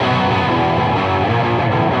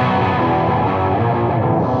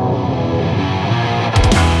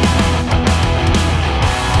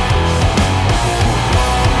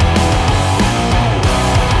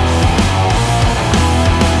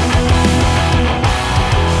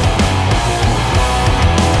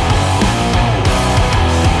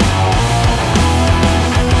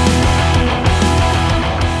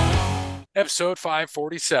episode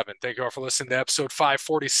 547. Thank you all for listening to episode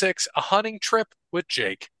 546, A Hunting Trip with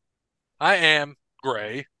Jake. I am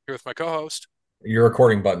Gray, here with my co-host. Your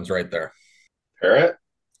recording button's right there. Parrot?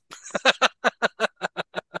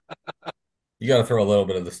 You got to throw a little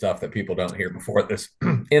bit of the stuff that people don't hear before this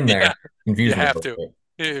in Yeah, there. you Confuse me a have little to.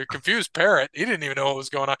 bit. You confused Parrot. He didn't even know what was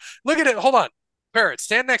going on. Look at it. Hold on. Parrot,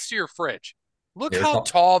 stand next to your fridge. Look It's how all,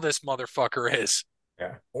 tall this motherfucker is.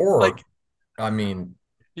 yeah. Or, Like, I mean,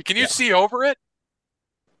 can you yeah. see over it?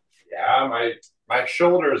 Yeah, my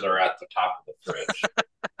shoulders are at the top of the fridge.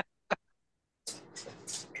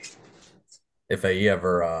 If he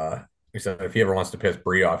ever, he said if he ever wants to piss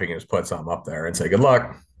Bree off, he can just put something up there and say, good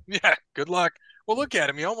luck. Yeah, good luck. Well, look at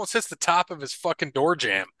him. He almost hits the top of his fucking door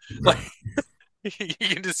jamb. Like, you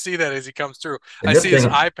can just see that as he comes through. A I good see his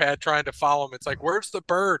thing. iPad trying to follow him. It's like, where's the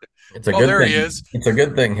bird? It's a Oh, good there he thing. is. It's a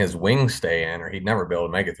good thing his wings stay in, or he'd never be able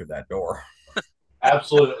to make it through that door.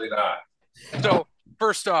 Absolutely not. So,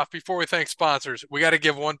 first off, before we thank sponsors, we got to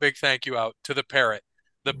give one big thank you out to the parrot.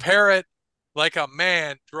 The parrot, like a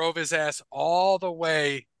man, drove his ass all the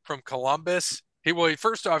way from Columbus.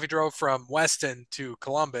 First off, he drove from Weston to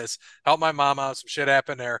Columbus, helped my mom out. Some shit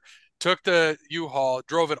happened there. Took the U-Haul,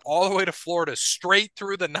 drove it all the way to Florida, straight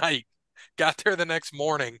through the night. Got there the next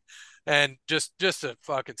morning, and just a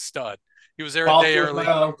fucking stud. He was there a Talked day with my early.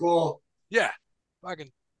 uncle. Yeah,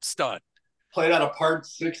 fucking stud. Played on a Part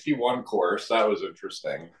 61 course. That was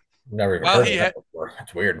interesting. Never even Well, heard he of had, that before.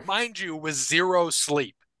 That's weird. mind you, was zero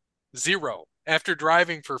sleep. Zero after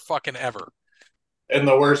driving for fucking ever. In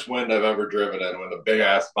the worst wind I've ever driven in with a big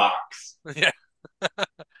ass box. Yeah.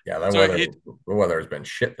 Yeah, that So weather, he the weather has been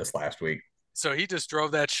shit this last week. so he just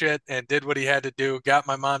drove that shit and did what he had to do. Got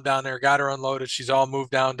my mom down there, got her unloaded. She's all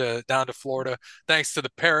moved down to Florida. Thanks to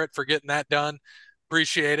the parrot for getting that done.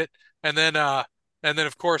 Appreciate it. And then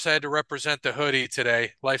of course I had to represent the hoodie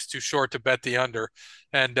today. Life's too short to bet the under.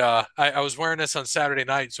 And I was wearing this on Saturday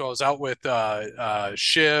night, so I was out with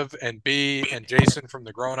Shiv and B and Jason from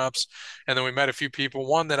the Grown Ups, and then we met a few people.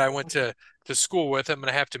 One that I went to school with. I'm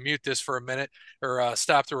gonna have to mute this for a minute or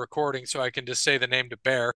stop the recording so I can just say the name to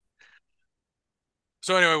Bear.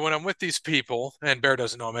 So anyway, when I'm with these people, and Bear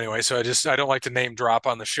doesn't know them anyway, so I don't like to name drop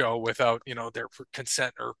on the show without their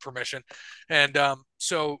consent or permission. And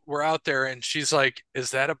so we're out there, and she's like,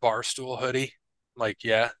 "Is that a Barstool hoodie?" I'm like,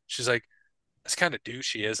 "Yeah." She's like, "That's kind of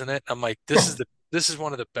douchey, isn't it?" I'm like, "This is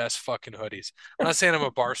one of the best fucking hoodies." I'm not saying I'm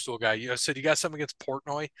a Barstool guy. I said, "You got something against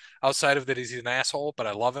Portnoy outside of that he's an asshole, but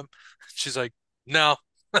I love him." She's like, "No."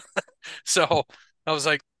 So I was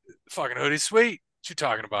like, "Fucking hoodie's sweet. What you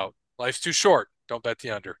talking about? Life's too short. Don't bet the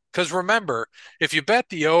under." Because remember, if you bet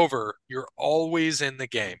the over, you're always in the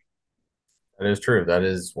game. That is true. That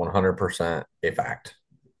is 100% a fact.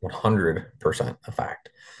 100% a fact.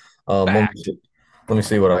 Fact. Let me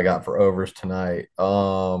see what I got for overs tonight.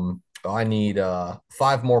 I need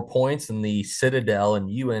 5 more points in the Citadel and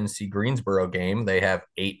UNC Greensboro game. They have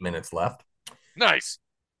 8 minutes left. Nice.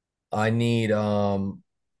 I need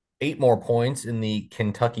 8 more points in the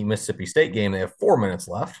Kentucky Mississippi State game. They have 4 minutes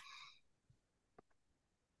left.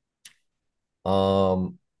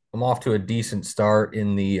 I'm off to a decent start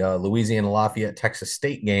in the Louisiana Lafayette Texas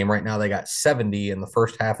State game. Right now, they got 70, and the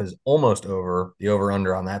first half is almost over. The over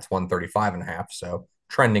under on that's 135 and a half. So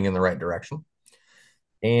trending in the right direction.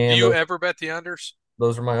 Do And you ever bet the unders?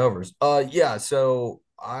 those are my overs. Yeah. So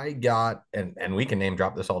I got, and we can name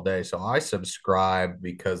drop this all day. So I subscribed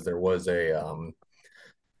because there was a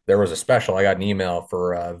special. I got an email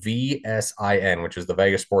for VSIN, which is the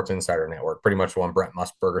Vegas Sports Insider Network, pretty much the one Brent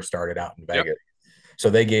Musburger started out in Yep. Vegas. So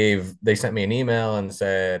they sent me an email and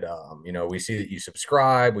said, we see that you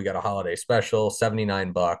subscribe. We got a holiday special,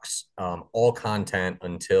 79 bucks, all content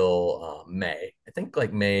until May. I think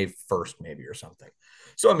like May 1st, maybe, or something.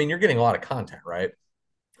 So, I mean, you're getting a lot of content, right?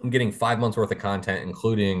 I'm getting 5 months worth of content,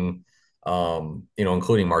 including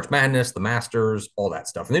March Madness, the Masters, all that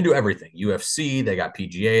stuff. And they do everything. UFC, they got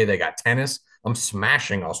PGA, they got tennis. I'm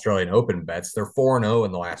smashing Australian Open bets. They're 4-0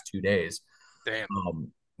 in the last 2 days. Damn.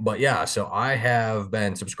 But yeah, so I have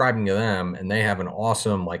been subscribing to them, and they have an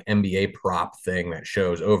awesome like NBA prop thing that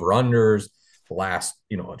shows over unders, the last,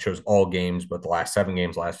 it shows all games, but the last 7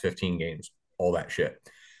 games, last 15 games, all that shit.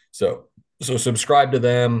 So subscribe to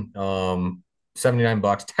them. 79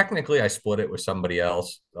 bucks. Technically, I split it with somebody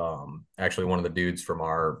else. Actually, one of the dudes from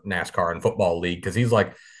our NASCAR and football league, because he's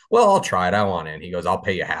like, well, I'll try it. I want in. He goes, I'll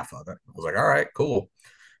pay you half of it. I was like, all right, cool.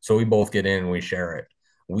 So we both get in and we share it.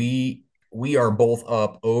 We are both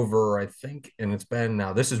up over, I think, and it's been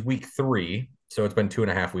now, this is week 3, so it's been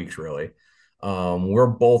 2.5 weeks really. We're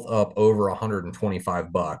both up over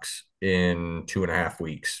 125 bucks in 2.5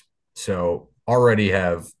 weeks. So already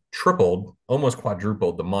have tripled, almost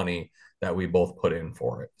quadrupled the money that we both put in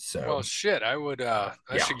for it. Well, So shit, I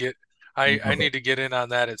yeah, should get I love it. need to get in on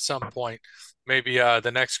that at some point. Maybe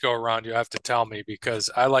the next go around you have to tell me because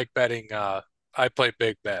I like betting I play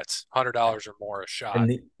big bets, $100 or more a shot.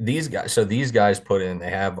 And these guys, so these guys put in, they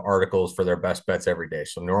have articles for their best bets every day.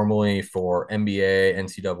 So normally for NBA,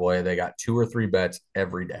 NCAA, they got 2 or 3 bets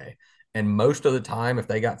every day. And most of the time, if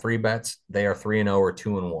they got 3 bets, they are 3-0 or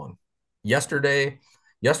 2-1. Yesterday,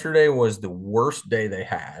 yesterday was the worst day they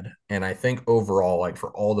had. And I think overall, like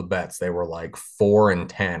for all the bets, they were like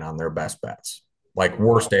 4-10 on their best bets. Like Oh,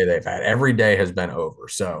 worst wow. day they've had. Every day has been over.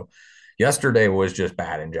 So yesterday was just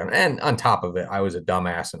bad in general. And on top of it, I was a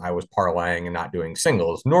dumbass and I was parlaying and not doing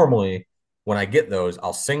singles. Normally, when I get those,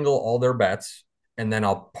 I'll single all their bets and then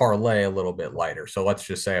I'll parlay a little bit lighter. So let's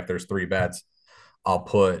just say if there's 3 bets, I'll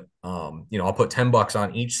put $10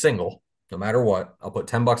 on each single, no matter what. I'll put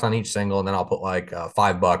 $10 on each single, and then I'll put like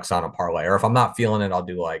 $5 on a parlay. Or if I'm not feeling it, I'll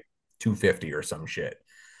do like 250 or some shit.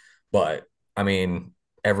 But I mean,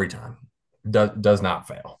 every time does not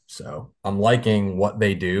fail. So I'm liking what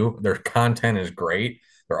they do. Their content is great.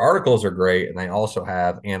 Their articles are great, and they also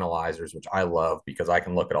have analyzers, which I love because I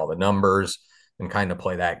can look at all the numbers and kind of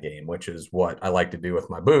play that game, which is what I like to do with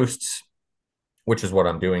my boosts, which is what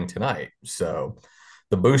I'm doing tonight. So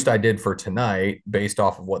the boost I did for tonight, based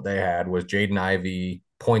off of what they had, was Jaden Ivey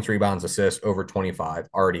points, rebounds, assists over 25,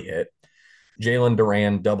 already hit. Jalen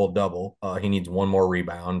Duran double double. He needs one more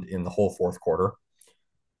rebound in the whole fourth quarter.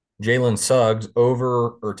 Jalen Suggs over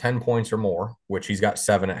or 10 points or more, which he's got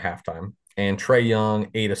 7 at halftime. And Trae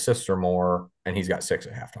Young, 8 assists or more, and he's got 6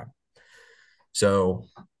 at halftime. So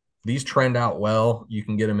these trend out well. You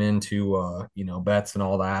can get them into bets and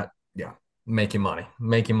all that. Yeah, make you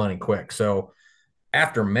money quick. So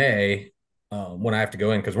after May, when I have to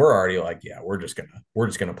go in, because we're already like, yeah, we're just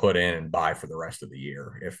gonna put in and buy for the rest of the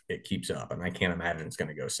year if it keeps up, and I can't imagine it's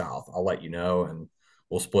gonna go south. I'll let you know, and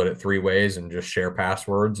we'll split it 3 ways and just share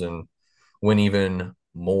passwords and win even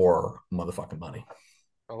more motherfucking money.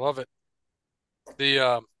 I love it.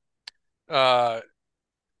 The uh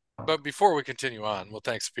But before we continue on, we'll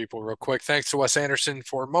thanks people real quick. Thanks to Wes Anderson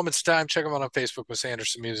for moments time. Check him out on Facebook, Wes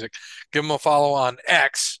Anderson Music. Give him a follow on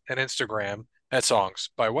X and Instagram at Songs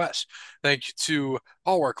by Wes. Thank you to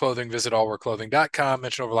All Wear Clothing. Visit allwearclothing.com.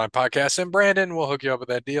 Mention Overline Podcast, and Brandon will hook you up with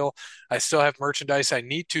that deal. I still have merchandise I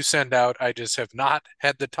need to send out. I just have not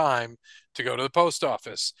had the time to go to the post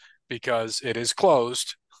office because it is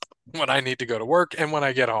closed when I need to go to work and when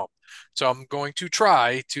I get home. So I'm going to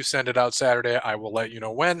try to send it out Saturday. I will let you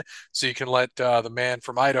know when, so you can let the man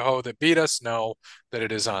from Idaho that beat us know that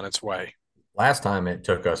it is on its way. Last time it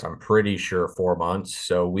took us, I'm pretty sure 4 months.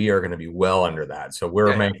 So we are going to be well under that. So we're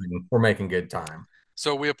Yeah, yeah. making good time.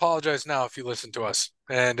 So we apologize now if you listen to us.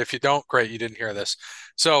 And if you don't, great, you didn't hear this.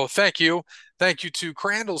 So thank you. Thank you to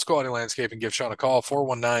Crandall's Quality Landscape, and give Sean a call,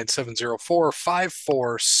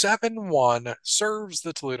 419-704-5471. Serves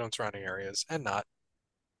the Toledo and surrounding areas and not.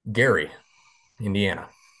 Gary, Indiana.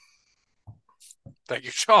 Thank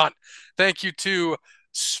you, Sean. Thank you to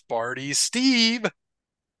Sparty Steve.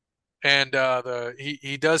 And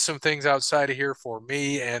he does some things outside of here for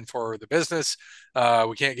me and for the business.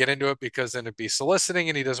 We can't get into it because then it'd be soliciting,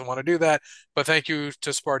 and he doesn't want to do that. But thank you to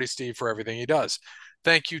Sparty Steve for everything he does.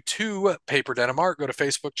 Thank you to Paper Denim Art. Go to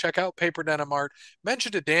Facebook, check out Paper Denim Art.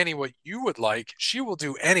 Mention to Danny what you would like. She will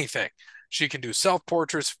do anything. She can do self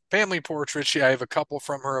portraits, family portraits. I have a couple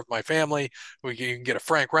from her of my family. You can get a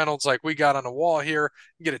Frank Reynolds like we got on the wall here.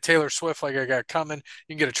 You can get a Taylor Swift like I got coming.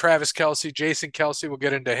 You can get a Travis Kelce, Jason Kelce. We'll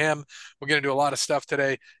get into him. We're going to do a lot of stuff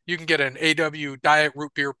today. You can get an AW Diet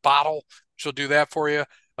Root Beer bottle. She'll do that for you.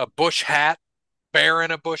 A Bush hat, bear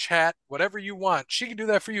in a Bush hat, whatever you want. She can do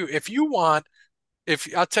that for you. If you want, if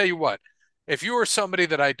I'll tell you what, if you are somebody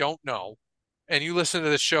that I don't know and you listen to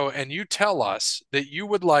this show and you tell us that you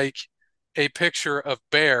would like a picture of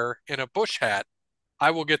Bear in a Bush hat,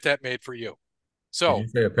 I will get that made for you. Did So, you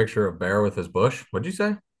say a picture of Bear with his bush? What'd you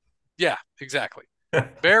say? yeah, exactly.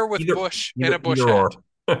 Bear with either, Bush in a Bush either hat.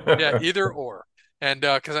 or. Yeah, either or. And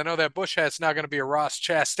because I know that Bush hat's not going to be a Ross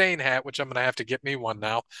Chastain hat, which I'm going to have to get me one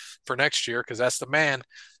now for next year because that's the man.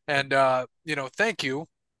 And, thank you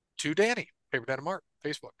to Danny, Paper Denim Art,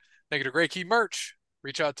 Facebook. Thank you to Gray Key Merch.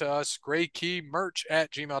 Reach out to us, graykeymerch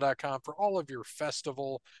at gmail.com for all of your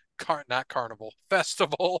festival, not carnival,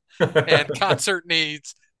 festival and concert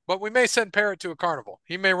needs. But we may send Parrot to a carnival.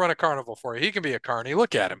 He may run a carnival for you. He can be a carny.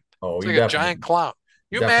 Look at him. Oh, He's he like a giant definitely clown.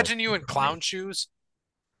 You definitely imagine you in funny. clown shoes? Is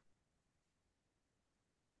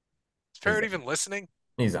He's Parrot even listening?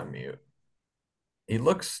 he's on mute. He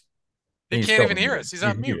looks He he's can't still even hear muted. us. He's He's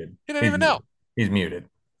on mute. muted. He doesn't He's even know. muted. He's muted.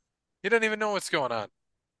 He doesn't even know what's going on.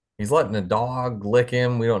 He's letting a dog lick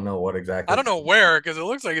him. We don't know what I exactly. don't know where because it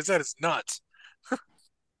looks like it's at his nuts. It's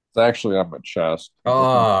actually on my chest.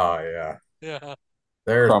 Oh yeah. Yeah,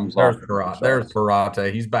 There's Crumbs there's all over my Karate. There's chest.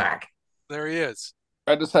 Karate. He's back. there he is.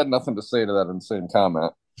 I just had nothing to say to that insane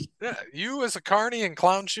comment. Yeah, you as a carny in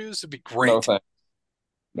clown shoes would be No great. thanks.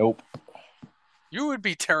 Nope. You would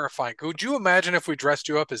be terrifying. Could you imagine if we dressed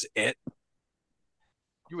you up as it?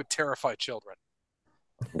 You would terrify children.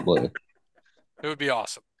 Probably. It would be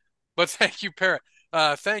awesome. But thank you, Parrot.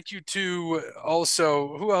 Thank you to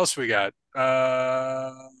also who else we got?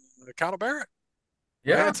 Connell Barrett.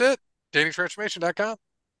 Yeah. That's it. Datingtransformation.com.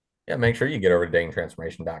 Yeah, make sure you get over to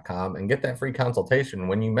datingtransformation.com and get that free consultation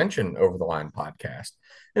when you mention Over the Line podcast.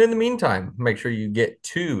 And in the meantime, make sure you get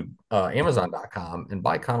to amazon.com and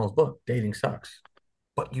buy Connell's book, Dating Sucks,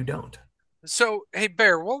 but you don't. So, hey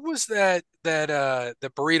Bear, what was the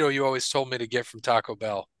burrito you always told me to get from Taco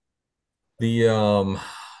Bell?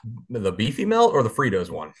 The beefy melt or the Fritos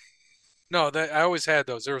one? No, that I always had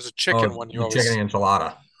those. There was a chicken one you The chicken always.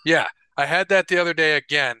 enchilada. Yeah, I had that the other day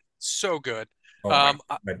again. So good. Oh my, Um,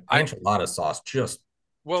 but I enchilada sauce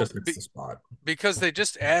well just hits the spot. because they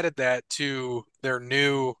just added that to their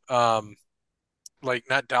new like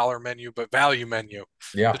not dollar menu but value menu.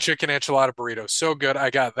 The Yeah. chicken enchilada burrito. So good. I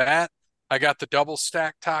got that. I got the double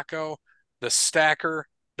stack taco, the stacker.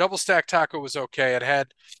 Double stack taco was okay. It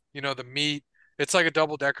had, the meat. It's like a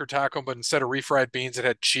double decker taco, but instead of refried beans, it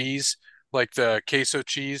had cheese, like the queso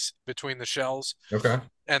cheese between the shells. Okay.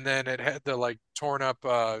 And then it had the like torn up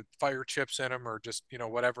fire chips in them or just,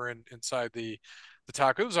 whatever inside the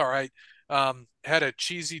taco. It was all right. Had a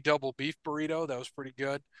cheesy double beef burrito that was pretty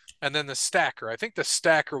good. And then the stacker. I think the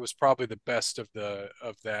stacker was probably the best of the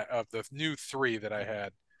new three that I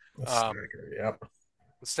had. Um, Yep.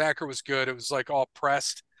 the stacker was good. It was like all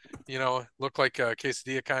pressed, looked like a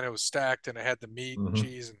quesadilla kind of was stacked and it had the meat and Mhm.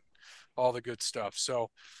 cheese and all the good stuff.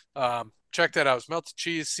 So check that out. It was melted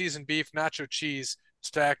cheese, seasoned beef, nacho cheese,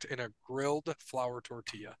 stacked in a grilled flour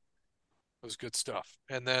tortilla. It was good stuff.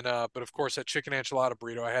 And then, but of course, that chicken enchilada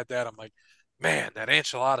burrito, I had that. I'm like, man, that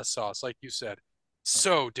enchilada sauce, like you said,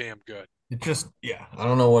 so damn good. Yeah, I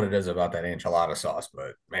don't know what it is about that enchilada sauce,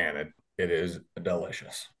 but man, it is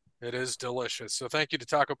delicious. It is delicious. So thank you to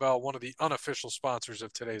Taco Bell, one of the unofficial sponsors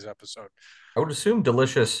of today's episode. I would assume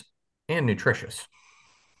delicious and nutritious.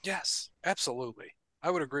 Yes, absolutely. I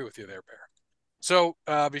would agree with you there, Bear. So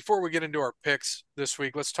before we get into our picks this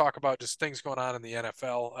week, let's talk about just things going on in the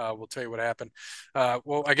NFL. We'll tell you what happened.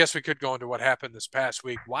 Well, I guess we could go into what happened this past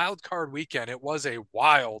week. Wild card weekend. It was a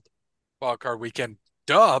wild card weekend.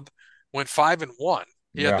 Dub went 5-1.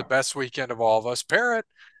 He had the Yeah. best weekend of all of us. Parrot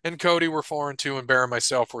and Cody were 4-2, and Bear and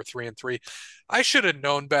myself were 3-3. I should have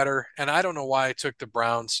known better, and I don't know why I took the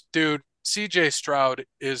Browns. Dude, CJ Stroud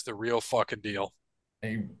is the real fucking deal.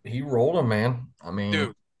 He rolled him, man. I mean,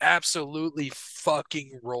 Dude, absolutely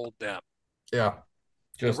fucking rolled them. yeah.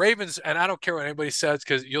 The Just Ravens, and I don't care what anybody says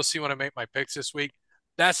because you'll see when I make my picks this week.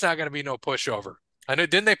 That's not going to be no pushover. I know,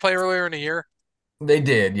 didn't they play earlier in the year? they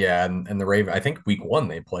did, yeah. And the Raven, I think week one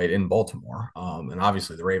they played in Baltimore. And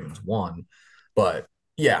obviously the Ravens won. But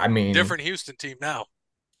yeah, I mean, Different Houston team now.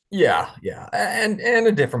 yeah. And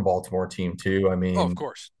a different Baltimore team too. I Oh, of mean,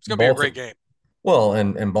 course. It's going to be a great Baltimore game. well,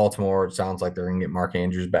 and Baltimore, it sounds like they're gonna get Mark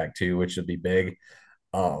Andrews back too, which would be big.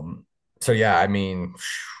 Um, so yeah, I mean,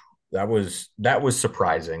 that was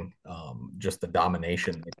surprising. Just the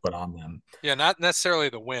domination they put on them. Yeah, not necessarily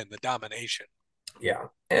the win, the domination. Yeah,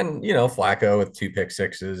 and Flacco with two pick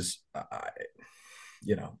sixes.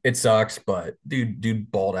 It sucks, but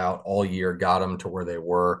dude balled out all year, got them to where they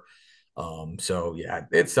were. So yeah,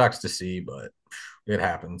 it sucks to see, but it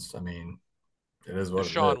happens. I mean, it is what it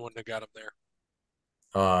is. Deshaun wouldn't have got him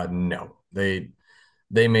there. No,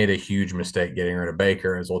 they made a huge mistake getting rid of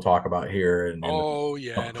Baker, as we'll talk about here. And Oh,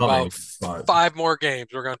 yeah. In upcoming, about but 5 more games,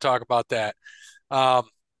 we're going to talk about that. Um,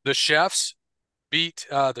 the Chefs beat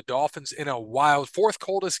the Dolphins in a wild fourth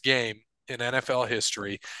coldest game in NFL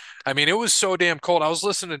history. I mean, it was so damn cold. I was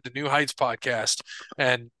listening to New Heights podcast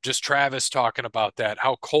and just Travis talking about that,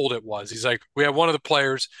 how cold it was. He's like, we had one of the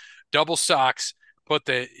players double socks, put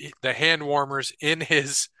the hand warmers in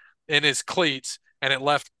his cleats, and it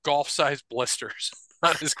left golf-sized blisters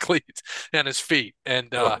on his cleats and his feet. And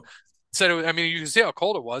said, I mean, you can see how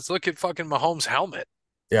cold it was. Look at fucking Mahomes' helmet.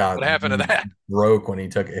 yeah, What happened to that? broke when he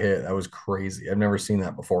took a hit. That was crazy. I've never seen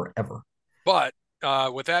that before ever. But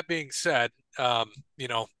with that being said,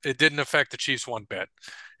 it didn't affect the Chiefs one bit.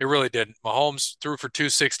 It really didn't. Mahomes threw for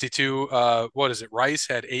 262. What is it? Rice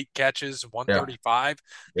had 8 catches, Yeah, 135.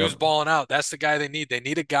 He was yep. balling out. That's the guy they need. They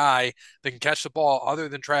need a guy that can catch the ball other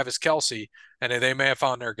than Travis Kelce, and they may have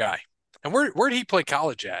found their guy. And where did he play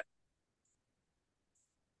college at?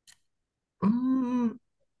 Mm,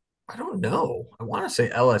 I don't know. I want to say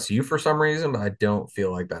LSU for some reason, but I don't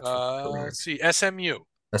feel like that's Let's correct. see, SMU.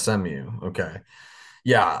 SMU. Okay.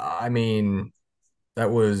 Yeah, I mean, that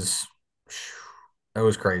was that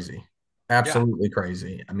was crazy. Yeah, Absolutely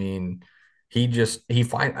crazy. I mean, he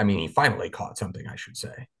finally caught something, I should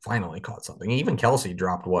say. Finally caught something. Even Kelsey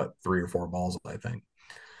dropped what, 3 or 4 balls, I think.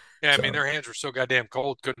 yeah. I mean, So their hands were so goddamn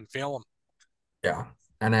cold, couldn't feel them. yeah.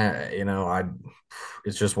 And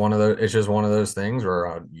it's just one of those things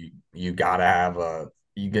where you gotta have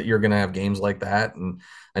you're gonna have games like that. And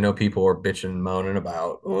I know people are bitching and moaning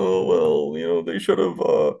about, oh well, they should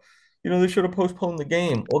have postponed the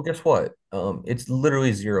game. Well, guess what? It's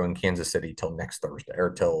literally zero in Kansas City till next Thursday,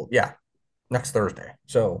 or till, yeah, next Thursday.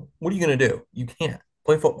 So what are you gonna do? You can't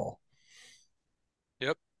play football.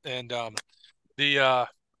 Yep. And the uh,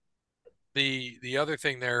 the other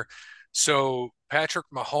thing there, so Patrick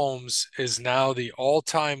Mahomes is now the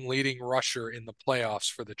all-time leading rusher in the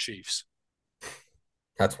playoffs for the Chiefs.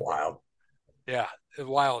 That's wild. Yeah,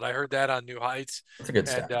 wild. I heard that on New Heights, That's a good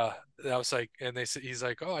and stat. that was like, and they said he's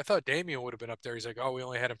like, oh, I thought Damian would have been up there. He's like, oh, we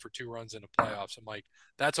only had him for 2 runs in the playoffs. I'm like,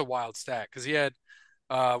 that's a wild stat because he had,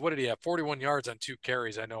 what did he have? 41 yards on 2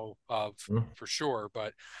 carries. I know of Mm, for sure,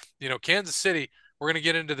 but Kansas City. We're gonna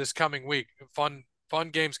get into this coming week. Fun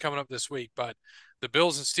games coming up this week, but the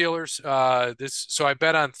Bills and Steelers. So I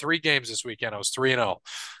bet on 3 games this weekend. I was 3-0.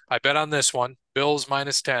 I bet on this one, Bills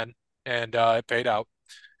 -10, and it paid out.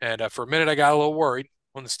 And for a minute, I got a little worried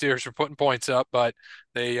when the Steelers were putting points up, but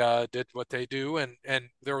they did what they do, and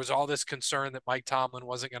there was all this concern that Mike Tomlin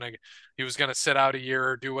wasn't gonna, he was gonna sit out a year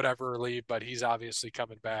or do whatever or leave, but he's obviously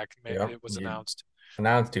coming back. yeah. It was announced.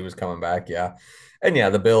 Announced he was coming back, yeah. And yeah,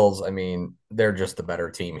 the Bills, I mean, they're just the better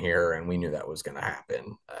team here, and we knew that was going to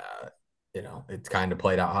happen. It's kind of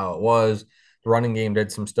played out how it was. The running game did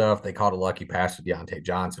some stuff. They caught a lucky pass to Deontay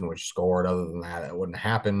Johnson, which scored. Other than that, it wouldn't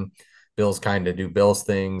happen. Bills kind of do Bills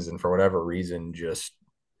things, and for whatever reason, just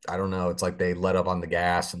I don't know. It's like they let up on the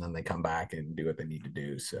gas, and then they come back and do what they need to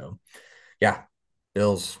do. So, yeah,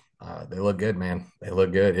 Bills, they look good, man. They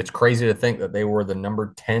look good. It's crazy to think that they were the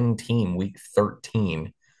number 10 team week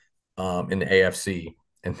 13 in the AFC,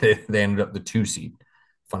 and they ended up the 2 seed.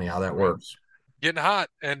 Funny how that Right. works. Getting hot.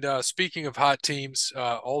 And speaking of hot teams,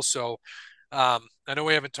 also, I know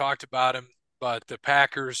we haven't talked about him, but the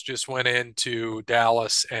Packers just went into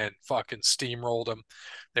Dallas and fucking steamrolled them.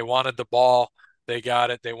 They wanted the ball. They got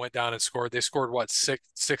it. They went down and scored. They scored what,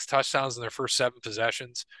 six touchdowns in their first 7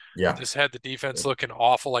 possessions. Yeah. Just had the defense looking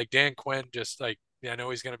awful. Like Dan Quinn, just like, yeah, I know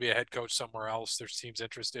he's going to be a head coach somewhere else. There's teams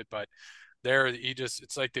interested, but there he just,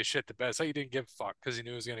 it's like they shit the bed. It's like he didn't give a fuck because he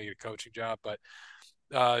knew he was going to get a coaching job. But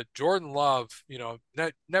Jordan Love,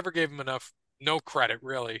 never gave him enough, no credit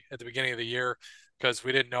really at the beginning of the year because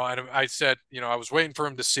we didn't know. I said, I was waiting for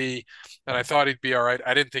him to see, and I thought he'd be all right.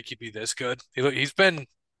 I didn't think he'd be this good.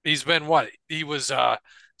 He's been what? He was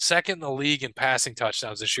second in the league in passing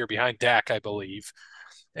touchdowns this year behind Dak, I believe.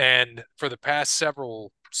 And for the past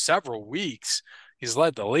several weeks, he's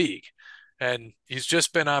led the league. And he's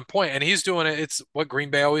just been on point. And he's doing it. It's what Green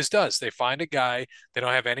Bay always does. They find a guy, they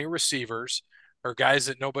don't have any receivers or guys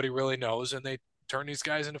that nobody really knows, and they turn these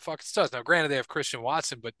guys into fucking studs. Now, granted, they have Christian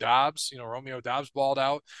Watson, but Dobbs, Romeo Dobbs balled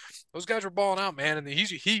out. Those guys were balling out, man. And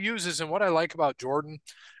he uses, and what I like about Jordan,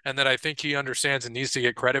 and that I think he understands and needs to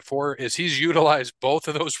get credit for, is he's utilized both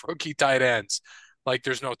of those rookie tight ends like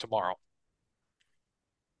there's no tomorrow.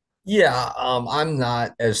 Yeah, I'm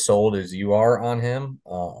not as sold as you are on him.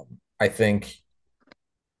 I think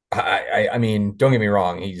I mean, don't get me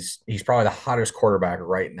wrong, he's probably the hottest quarterback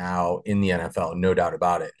right now in the NFL, no doubt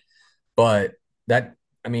about it. But that,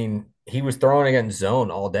 I mean, he was throwing against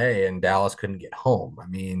zone all day and Dallas couldn't get home. I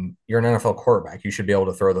mean, you're an NFL quarterback. You should be able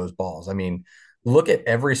to throw those balls. I mean, look at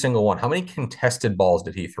every single one. How many contested balls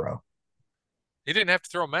did he throw? He didn't have to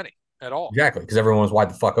throw many at all. Exactly, because everyone was wide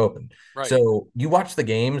the fuck open. Right. So you watch the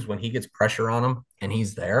games when he gets pressure on him and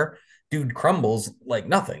he's there, dude crumbles like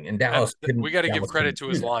nothing. And And Dallas we couldn't got to give Dallas credit couldn't to do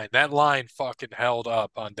his that. line. That line fucking held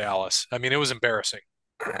up on Dallas. I mean, it was embarrassing.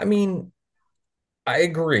 I mean, I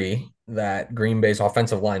agree that Green Bay's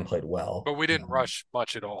offensive line played well. But we didn't rush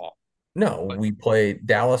much at all. No, But we played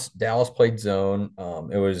Dallas. Dallas played zone.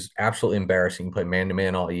 It was absolutely embarrassing. You play man to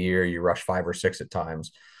man all year. You rush 5 or 6 at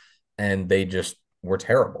times, and they just were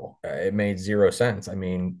terrible. It made zero sense. I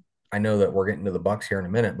mean, I know that we're getting to the Bucks here in a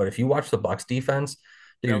minute, but if you watch the Bucks defense,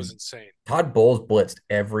 that was dude, insane. Todd Bowles blitzed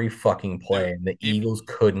every fucking Dude, play, and the he Eagles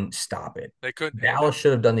couldn't stop it. they couldn't and Dallas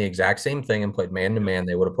should have done the exact same thing and played man to yep. man.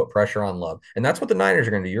 They would have put pressure on Love. And that's what the Niners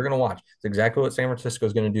are going to do. You're going to watch. It's exactly what San Francisco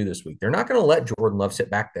is going to do this week. They're not going to let Jordan Love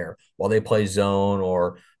sit back there while they play zone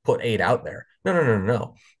or put 8 out there. No, no, no, no,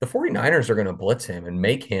 no. The 49ers are going to blitz him and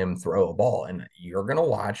make him throw a ball, and you're going to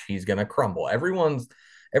watch. He's going to crumble. Everyone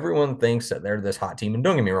thinks that they're this hot team, and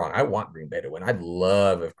don't get me wrong, I want Green Bay to win. I'd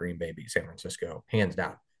love if Green Bay beat San Francisco, hands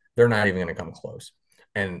down. They're not even going to come close,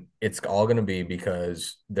 and it's all going to be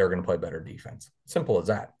because they're going to play better defense. Simple as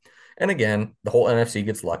that. And again, the whole NFC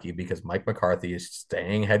gets lucky because Mike McCarthy is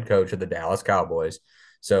staying head coach of the Dallas Cowboys.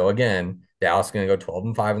 So again, Dallas is going to go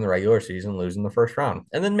 12-5 in the regular season, losing the first round,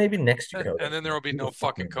 and then maybe next year. And then there will be no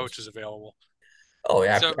fucking coaches available. Oh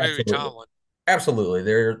yeah, Except maybe absolutely, Tomlin. absolutely.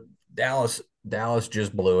 They're Dallas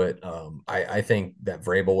just blew it. I think that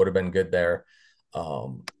Vrabel would have been good there.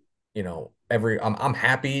 Um, I'm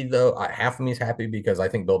happy though. Half of me is happy because I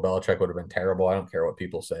think Bill Belichick would have been terrible. I don't care what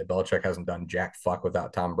people say. Belichick hasn't done jack fuck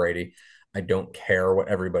without Tom Brady. I don't care what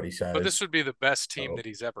everybody But says. this would be the best team So, that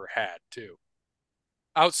he's ever had, too.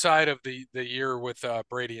 Outside of the year with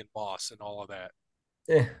Brady and Moss and all of that.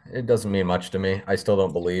 it doesn't mean much to me. I still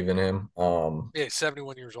don't believe in him. Yeah, he's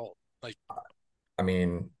 71 years old. Like, I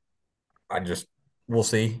mean, I just we'll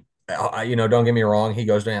see. Don't get me wrong. He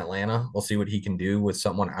goes to Atlanta. We'll see what he can do with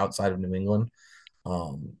someone outside of New England.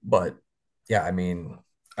 But yeah, I mean,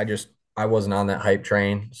 I wasn't on that hype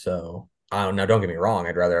train. So I don't know. Don't get me wrong.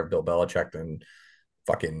 I'd rather have Bill Belichick than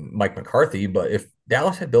fucking Mike McCarthy. But if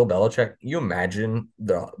Dallas had Bill Belichick, you imagine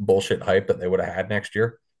the bullshit hype that they would have had next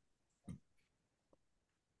year.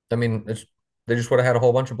 I mean, they just would have had a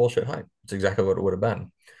whole bunch of bullshit hype. It's exactly what it would have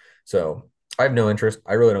been. So I have no interest.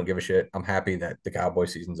 I really don't give a shit. I'm happy that the Cowboy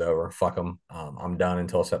season's over. Fuck them. I'm done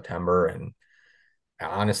until September. And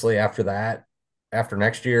honestly, after that, after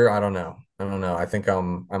next year, I don't know. I don't know. I think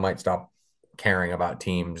I might stop caring about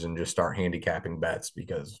teams and just start handicapping bets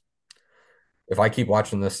because if I keep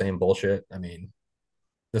watching the same bullshit, I mean,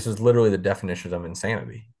 this is literally the definition of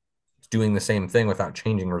insanity. It's doing the same thing without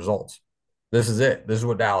changing results. This is it. This is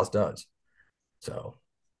what Dallas does. So,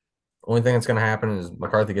 only thing that's going to happen is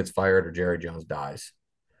McCarthy gets fired or Jerry Jones dies.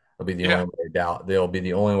 It'll be the yeah, only way they'll be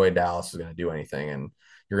the only way Dallas is going to do anything. And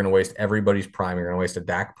you're going to waste everybody's prime. You're going to waste a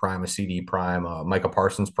Dak prime, a CD prime, a Micah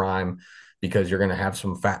Parsons prime, because you're going to have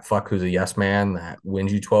some fat fuck who's a yes man that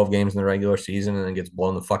wins you 12 games in the regular season and then gets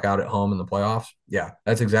blown the fuck out at home in the playoffs. Yeah,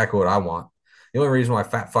 that's exactly what I want. The only reason why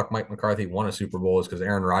fat fuck Mike McCarthy won a Super Bowl is because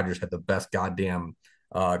Aaron Rodgers had the best goddamn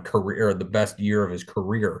career, the best year of his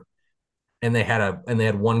career, and they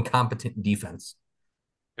had one competent defense.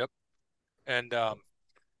 yep. And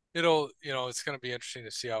it's going to be interesting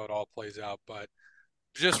to see how it all plays out. But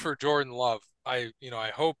just for Jordan Love, I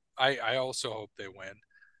also hope they win.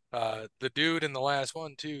 The dude in the last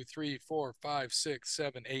 1, 2, 3, 4, 5, 6,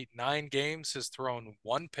 7, 8, 9 games has thrown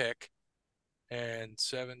one pick and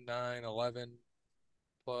 7, 9, 11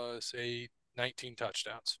 plus 8, 19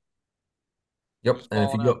 touchdowns. Yep. Who's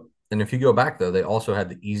balling out? And if you go back though, they also had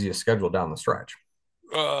the easiest schedule down the stretch.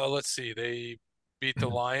 Let's see. They beat the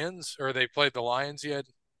Lions, or they played the Lions yet.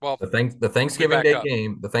 Well, The let me Thanksgiving back Day up.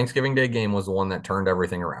 game, the Thanksgiving Day game was the one that turned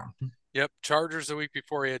everything around. Yep, Chargers the week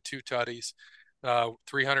before he had two tutties,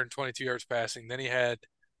 322 yards passing. Then he had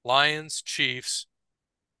Lions, Chiefs,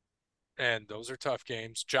 and those are tough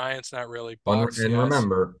games. Giants, not really. Bucks, yes.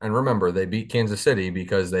 And remember, they beat Kansas City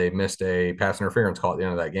because they missed a pass interference call at the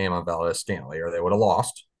end of that game on Valdez Stanley, or they would have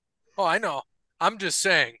lost. Oh, I know. I'm just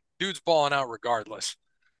saying, dude's balling out regardless.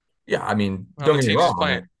 Yeah, I mean, On don't the get me teams he's wrong,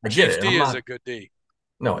 playing, I get Chiefs it. I'm D is not. a good D.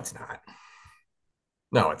 No, it's not.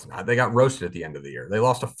 No, it's not. They got roasted at the end of the year. They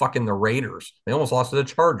lost to fucking the Raiders. They almost lost to the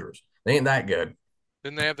Chargers. They ain't that good.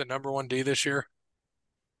 Didn't they have the number one D this year?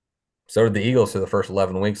 So did the Eagles through the first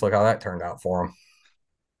 11 weeks. Look how that turned out for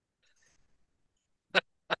them.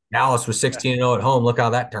 Dallas was Yeah, 16-0 at home. Look how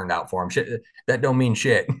that turned out for them. Shit, that don't mean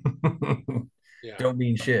shit. yeah. Don't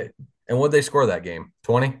mean shit. And what'd they score that game?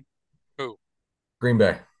 20? Who? Green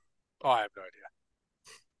Bay. Oh, I have no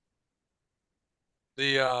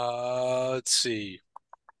idea. Let's see.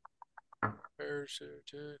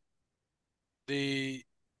 The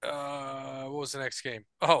what was the next game?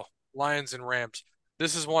 Oh, Lions and Rams.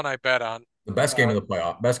 This is one I bet on. The best game Uh, of the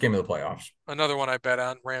playoff. Best game of the playoffs. Another one I bet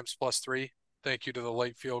on. Rams +3. Thank you to the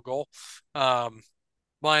late field goal. Um,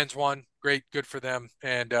 Lions won. Great, good for them.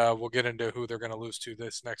 And we'll get into who they're going to lose to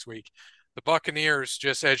this next week. The Buccaneers,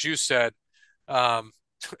 just as you said, um,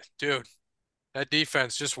 dude, that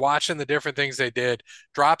defense, just watching the different things they did,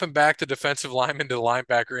 dropping back the defensive lineman to the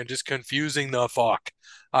linebacker and just confusing the fuck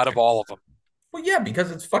out of all of them. Well, yeah, because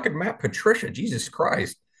it's fucking Matt Patricia. Jesus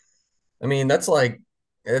Christ. I mean, that's the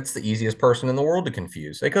easiest person in the world to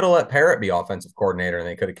confuse. They could have let Parrott be offensive coordinator and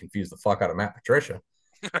they could have confused the fuck out of Matt Patricia.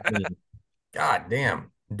 I mean, god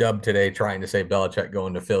damn. Dub today trying to say Belichick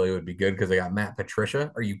going to Philly would be good because they got Matt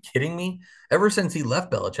Patricia. Are you kidding me? Ever since he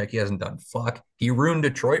left Belichick, he hasn't done fuck. He ruined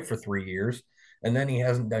Detroit for 3 years, and then he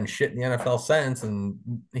hasn't done shit in the NFL since. And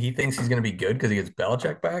he thinks he's going to be good because he gets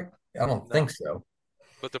Belichick back. I don't No, think so.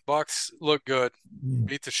 but the Bucks look good.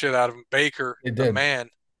 Beat the shit out of him. Baker, It the did. man.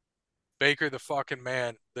 Baker, the fucking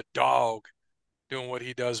man. The dog doing what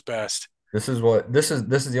he does best. This is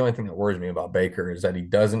the only thing that worries me about Baker is that he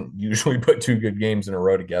doesn't usually put two good games in a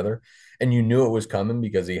row together. And you knew it was coming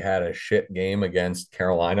because he had a shit game against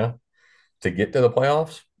Carolina to get to the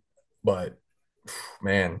playoffs. But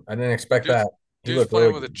man, I didn't expect Dude's that. He dude's looked playing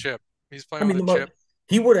really with a good. chip. He's I playing with mean, a chip.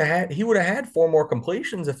 he would have had four more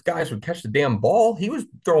completions if guys would catch the damn ball. He was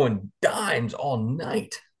throwing dimes all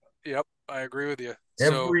night. Yep, I agree with you.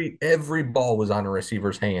 So Every ball was on a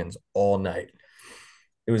receiver's hands all night.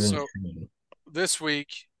 It was so insane. this week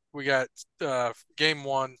we got game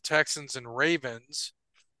one, Texans and Ravens,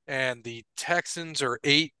 and the Texans are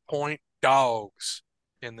 8-point dogs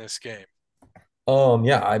in this game.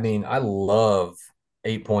 Yeah, I mean, I love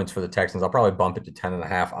 8 points for the Texans. I'll probably bump it to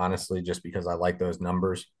 10.5, honestly, just because I like those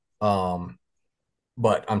numbers. Um,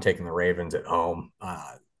 but I'm taking the Ravens at home.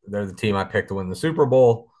 They're the team I picked to win the Super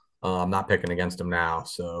Bowl. I'm not picking against them now.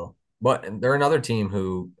 So, but they're another team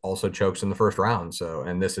who also chokes in the first round. So,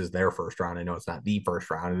 and this is their first round. I know it's not the first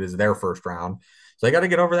round, it is their first round. So they got to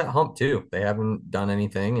get over that hump too. They haven't done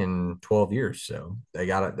anything in 12 years. So they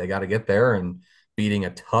got to get there, and beating a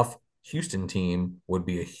tough Houston team would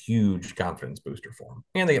be a huge confidence booster for them.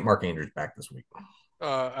 And they get Mark Andrews back this week.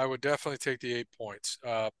 I would definitely take the 8 points.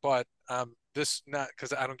 But this not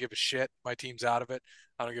because I don't give a shit. My team's out of it.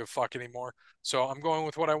 I don't give a fuck anymore. So I'm going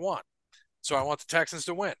with what I want. So I want the Texans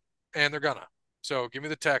to win, and they're gonna. So give me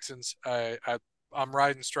the Texans. I'm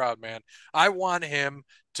riding Stroud, man. I want him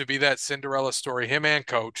to be that Cinderella story, him and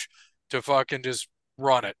coach, to fucking just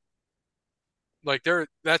run it. Like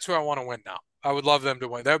that's who I want to win now. I would love them to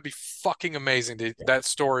win. That would be fucking amazing. Yeah. That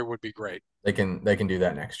story would be great. They can do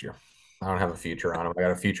that next year. I don't have a future on them. I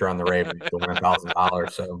got a future on the Ravens to win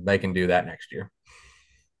 $1,000, so they can do that next year.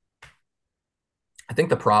 I think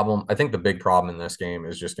the big problem in this game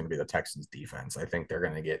is just going to be the Texans defense. I think they're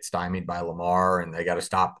going to get stymied by Lamar, and they got to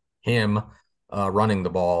stop him running the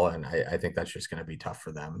ball. And I think that's just going to be tough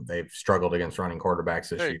for them. They've struggled against running quarterbacks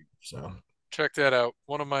this Hey, year. So check that out.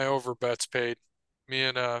 One of my over bets paid. Me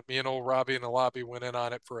and old Robbie in the lobby went in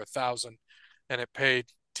on it for 1,000, and it paid.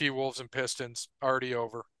 T Wolves and Pistons already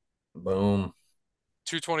over boom.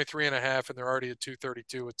 223.5, and they're already at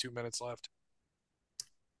 232 with 2 minutes left.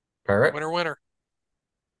 Parrot, Winner, winner.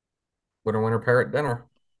 winner, winner, parrot dinner.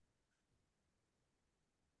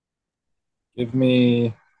 Give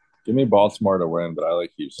me Baltimore to win, but I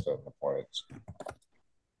like Houston in the points.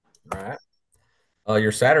 All right.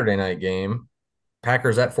 Your Saturday night game,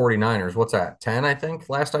 Packers at 49ers. What's that? 10, I think,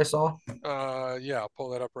 last I saw. Yeah, I'll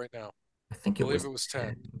pull that up right now. I think I it believe was it was 10.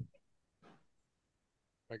 10.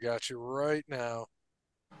 I got you right now.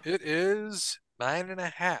 It is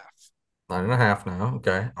 9.5. 9.5 now.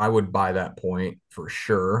 Okay. I would buy that point for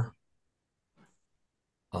sure.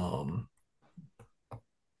 Um,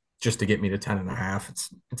 just to get me to 10.5.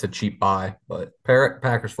 It's a cheap buy, but Parrot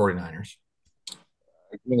Packers 49ers.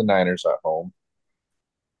 Give me the Niners at home.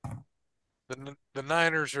 The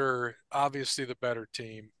Niners are obviously the better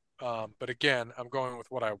team. But again, I'm going with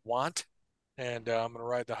what I want. And I'm going to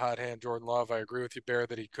ride the hot hand, Jordan Love. I agree with you, Bear,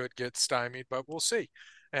 that he could get stymied, but we'll see.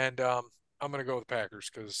 And I'm going to go with the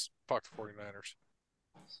Packers because fuck the 49ers.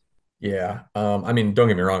 Yeah. I mean, don't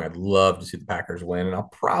get me wrong, I'd love to see the Packers win, and I'll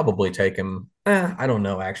probably take them. I don't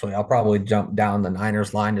know, actually. I'll probably jump down the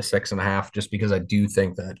Niners line to 6.5 just because I do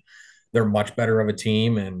think that they're much better of a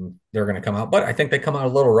team and they're going to come out. But I think they come out a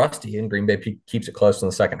little rusty, and Green Bay keeps it close in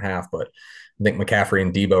the second half. But I think McCaffrey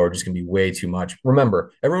and Debo are just going to be way too much.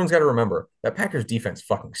 Remember, everyone's got to remember that Packers defense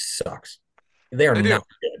fucking sucks. They are They do. not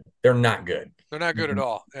good. They're not good. They're not good at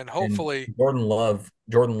all. And And hopefully, Jordan Love's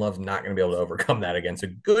not going to be able to overcome that against a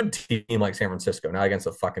good team like San Francisco, not against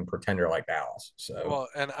a fucking pretender like Dallas. So well,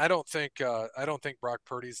 and I don't think Brock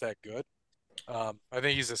Purdy's that good. I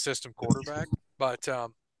think he's a system quarterback, but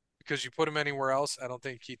because you put him anywhere else, I don't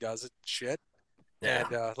think he does it shit. yeah,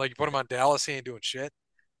 And like you put him on Dallas, he ain't doing shit.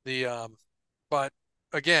 The but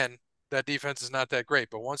again, that defense is not that great.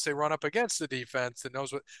 But once they run up against the defense that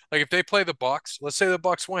knows what, like if they play the Bucks, let's say the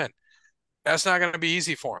Bucks win, that's not going to be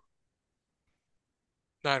easy for them.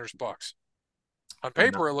 Niners Bucks. On no,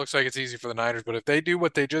 paper, it looks like it's easy for the Niners, but if they do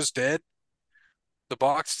what they just did, the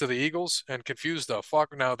Bucks to the Eagles, and confuse the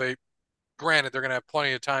fuck. Now they, granted, they're going to have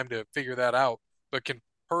plenty of time to figure that out, but can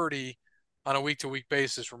Purdy on a week to week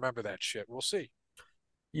basis remember that shit? We'll see.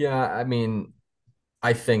 yeah. I mean,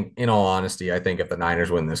 I think, in all honesty, I think if the Niners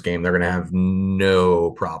win this game, they're going to have no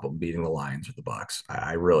problem beating the Lions or the Bucks.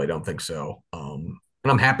 I really don't think so. And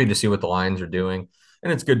I'm happy to see what the Lions are doing,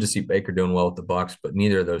 and it's good to see Baker doing well with the Bucks. But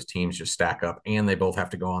neither of those teams just stack up, and they both have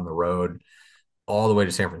to go on the road all the way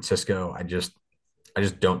to San Francisco. I just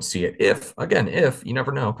don't see it. If you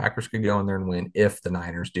never know, Packers could go in there and win. If the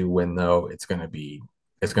Niners do win, though, it's gonna be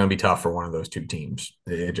tough for one of those two teams.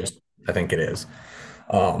 It Yep. just I think it is.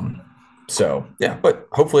 Um, so yeah, but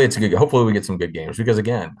hopefully it's a good. Hopefully we get some good games because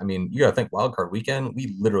again, I mean, you got to think wild card weekend.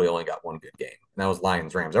 We literally only got one good game, and that was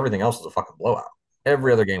Lions Rams. Everything else was a fucking blowout.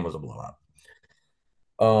 Every other game was a blowout.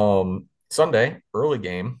 Sunday early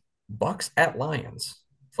game, Bucks at Lions.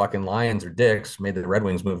 Fucking Lions or dicks made the Red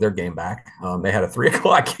Wings move their game back. They had a 3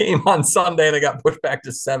 o'clock game on Sunday. They got pushed back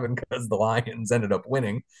to 7 because the Lions ended up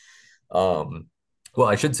winning. Um, well,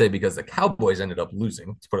 I should say because the Cowboys ended up losing.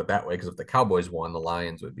 Let's put it that way. Because if the Cowboys won, the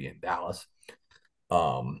Lions would be in Dallas.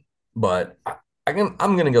 Um, but I'm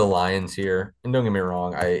gonna go Lions here. And don't get me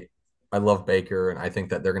wrong, I love Baker, and I think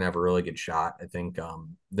that they're gonna have a really good shot. I think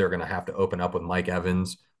they're gonna have to open up with Mike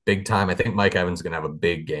Evans big time. I think Mike Evans is gonna have a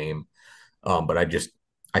big game. But I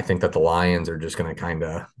think that the Lions are just gonna kind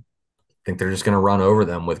of think they're just gonna run over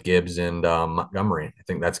them with Gibbs and Montgomery. I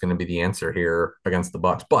think that's gonna be the answer here against the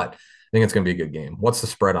Bucks. But I think it's gonna be a good game. What's the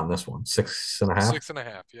spread on this one? 6.5.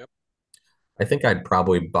 6.5. Yep. I think I'd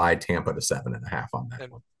probably buy Tampa to 7.5 on that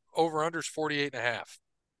And one. over unders 48.5.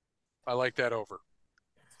 I like that over.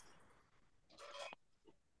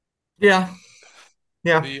 Yeah,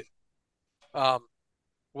 yeah. The um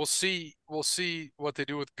we'll see what they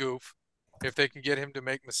do with Goof. If they can get him to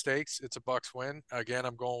make mistakes, it's a Bucks win. Again,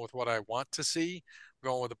 I'm going with what I want to see. I'm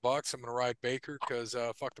going with the Bucks. I'm going to ride Baker because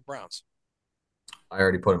fuck the Browns. I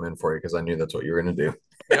already put them in for you because I knew that's what you were going to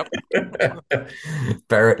Yep. do.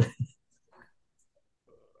 Barrett. I'm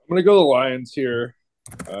gonna go the Lions here.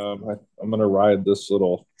 I'm gonna ride this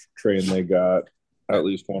little train they got at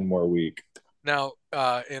least one more week. Now,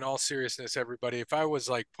 in all seriousness, everybody, if I was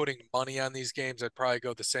like putting money on these games, I'd probably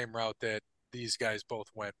go the same route that these guys both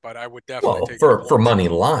went. But I would definitely Well, take the for points. money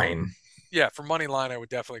line. Yeah, for money line, I would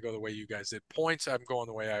definitely go the way you guys did. Points, I'm going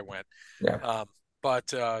the way I went. Yeah.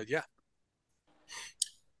 But yeah,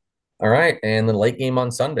 All right. And the late game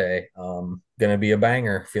on Sunday, going to be a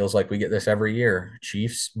banger. Feels like we get this every year.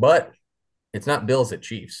 Chiefs, but it's not Bills at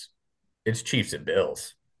Chiefs. It's Chiefs at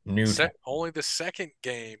Bills. New only the second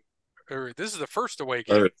game, or this is the first away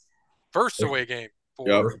game. Or, First away game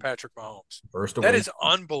yep, for Patrick Mahomes. first That away. is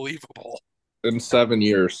unbelievable. in 7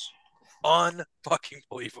 years. Unfucking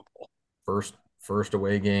believable. First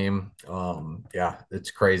away game. Yeah, it's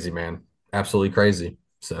crazy, man. Absolutely crazy.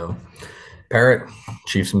 So, Parrot,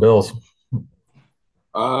 Chiefs and Bills.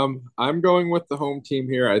 I'm going with the home team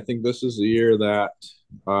here. I think this is the year that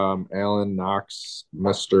Allen knocks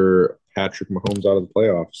Mr. Patrick Mahomes out of the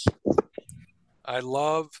playoffs. I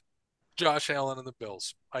love Josh Allen and the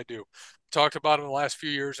Bills. I do. Talked about him the last few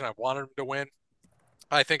years, and I wanted him to win.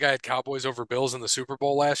 I think I had Cowboys over Bills in the Super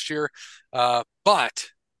Bowl last year. But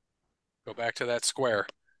go back to that square.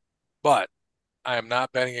 But I am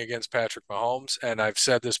not betting against Patrick Mahomes, and I've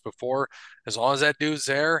said this before. As long as that dude's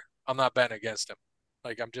there, I'm not betting against him.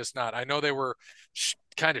 Like I'm just not. I know they were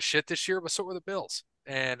kind of shit this year, but so were the Bills.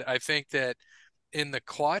 And I think that in the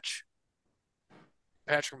clutch,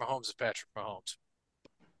 Patrick Mahomes is Patrick Mahomes.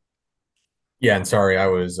 Yeah, and sorry, I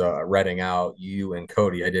was reading out you and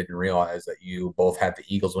Cody. I didn't realize that you both had the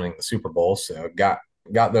Eagles winning the Super Bowl, so got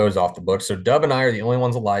those off the books. So Dub and I are the only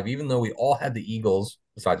ones alive, even though we all had the Eagles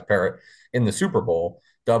besides Parrot in the Super Bowl.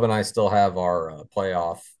 Dub and I still have our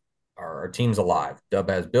playoff our teams alive. Dub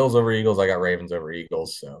has Bills over Eagles. I got Ravens over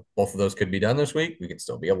Eagles. So both of those could be done this week. We could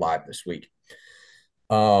still be alive this week.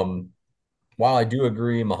 Um, while I do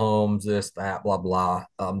agree, Mahomes, this, that, blah, blah,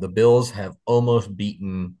 the Bills have almost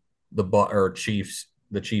beaten the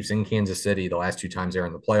Chiefs in Kansas City the last two times they're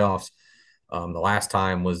in the playoffs. The last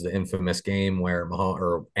time was the infamous game where Mahomes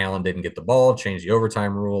or Allen didn't get the ball, changed the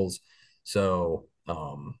overtime rules. So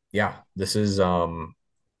yeah, this is going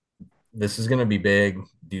to be big,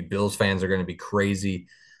 dude. Bills fans are going to be crazy.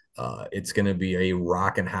 It's going to be a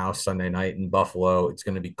rocking house Sunday night in Buffalo. It's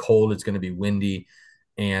going to be cold. It's going to be windy,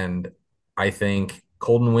 and I think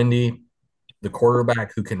cold and windy, the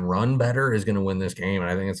quarterback who can run better is going to win this game, and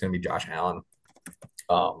I think it's going to be Josh Allen.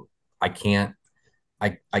 I can't,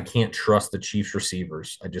 I can't trust the Chiefs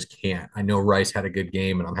receivers. I just can't. I know Rice had a good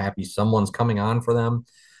game, and I'm happy someone's coming on for them,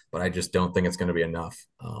 but I just don't think it's going to be enough.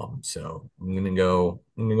 So I'm gonna go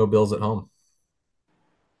Bills at home.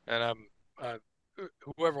 And uh,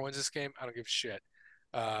 whoever wins this game, I don't give a shit.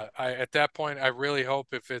 I at that point, I really hope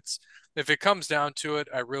if it comes down to it,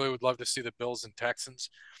 I really would love to see the Bills and Texans.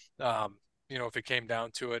 Um, if it came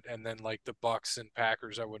down to it, and then like the Bucks and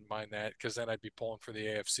Packers, I wouldn't mind that because then I'd be pulling for the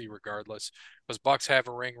AFC regardless. Because Bucks have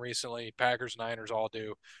a ring recently, Packers, Niners all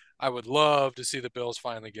do. I would love to see the Bills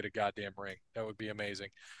finally get a goddamn ring. That would be amazing.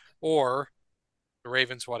 Or the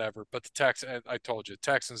Ravens, whatever. But the Texans, I told you,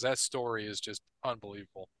 Texans, that story is just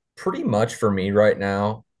unbelievable. Pretty much for me right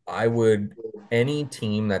now, I would any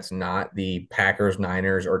team that's not the Packers,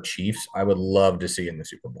 Niners, or Chiefs, I would love to see in the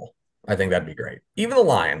Super Bowl. I think that'd be great. Even the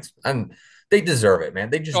Lions, and they deserve it, man.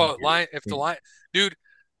 They just Oh, do. Lion, if the Lion, dude,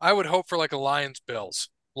 I would hope for like a Lions Bills,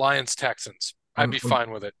 Lions Texans. I'd I'm, be I'm,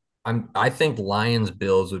 fine with it. I think Lions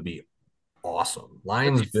Bills would be awesome. That'd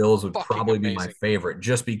Lions be Bills would fucking probably be my amazing. favorite,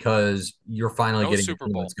 just because you're finally No getting a Super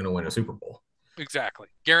team that's Bowl. going to win a Super Bowl. Exactly.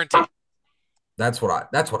 Guaranteed. That's what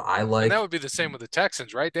I And like. that would be the same with the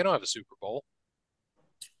Texans, right? They don't have a Super Bowl.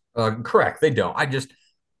 Correct. They don't.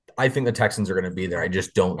 I think the Texans are going to be there. I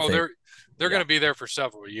just don't Oh, think. they're Yeah. going to be there for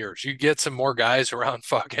several years. You get some more guys around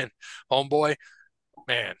fucking homeboy,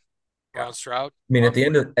 man, Yeah. around Stroud, I mean,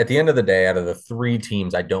 unbelievable. at the end of the day, out of the three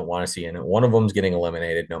teams I don't want to see in it, one of them's getting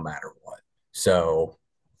eliminated no matter what. So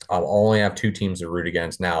I'll only have two teams to root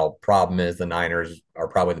against. Now, problem is the Niners are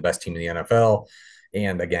probably the best team in the NFL,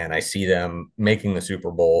 and again, I see them making the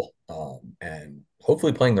Super Bowl and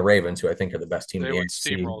hopefully playing the Ravens, who I think are the best team in They the would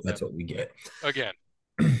NFC. steamroll That's them what we get. again.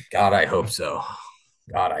 God, I hope so.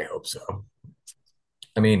 God, I hope so.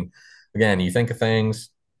 I mean, again, you think of things,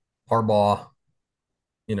 Harbaugh.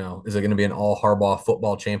 Is it going to be an all Harbaugh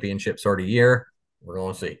football championship sort of year? We're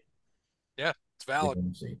going to see. Yeah, it's We're valid.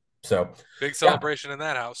 going to see. So, Big yeah, celebration in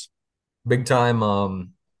that house. big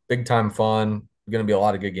time, big time fun. Going to be a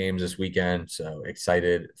lot of good games this weekend. So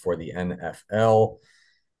excited for the NFL.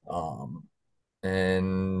 Um,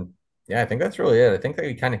 and yeah, I think that's really it. I think that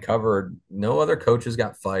we kind of covered. No other coaches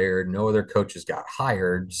got fired. No other coaches got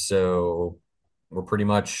hired. So we're pretty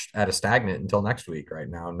much at a stagnant until next week. Right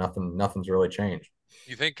now, nothing's really changed.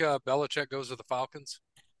 You think Belichick goes to the Falcons?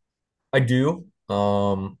 I do.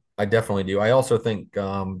 I definitely do. I also think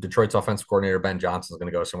Detroit's offensive coordinator Ben Johnson is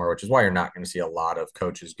going to go somewhere, which is why you're not going to see a lot of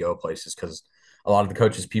coaches go places because a lot of the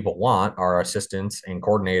coaches people want are assistants and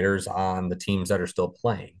coordinators on the teams that are still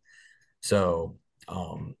playing. So,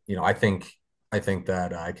 I think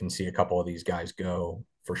that I can see a couple of these guys go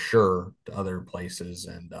for sure to other places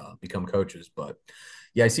and become coaches. But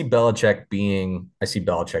yeah, I see Belichick being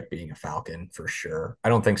a Falcon for sure. I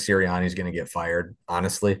don't think Sirianni's going to get fired,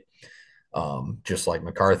 honestly. Just like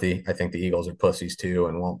McCarthy, I think the Eagles are pussies too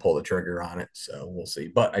and won't pull the trigger on it. So we'll see.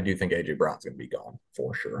 But I do think AJ Brown's going to be gone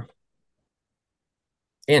for sure.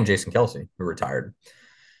 And Jason Kelsey, who retired.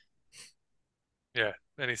 Yeah.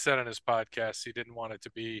 And he said on his podcast he didn't want it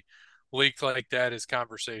to be leaked like that, his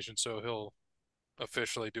conversation, so he'll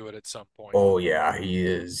officially do it at some point. Oh, yeah, he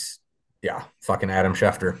is. Yeah, fucking Adam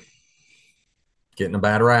Schefter. Getting a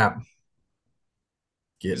bad rap.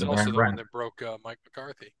 He's Getting a also bad the one rap. that broke Mike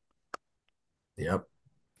McCarthy. Yep.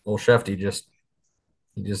 Old Shefty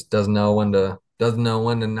he just doesn't know when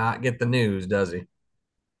to not get the news, does he?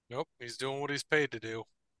 Nope, he's doing what he's paid to do.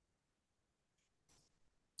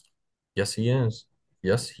 Yes, he is.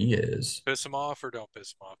 Yes, he is. Piss him off or don't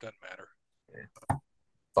piss him off, doesn't matter.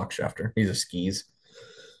 Fuck Schefter. He's a skis.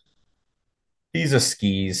 He's a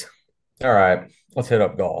skis. All right, let's hit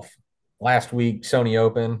up golf. Last week, Sony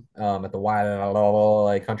Open at the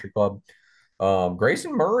Waialae Country Club.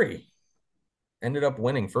 Grayson Murray ended up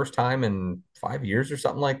winning first time in 5 years or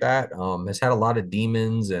something like that. Has had a lot of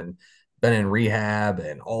demons and been in rehab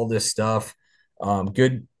and all this stuff.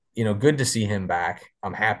 Good, good to see him back.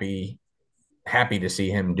 I'm happy to see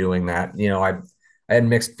him doing that. I had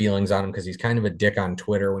mixed feelings on him because he's kind of a dick on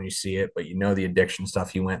Twitter when you see it, but the addiction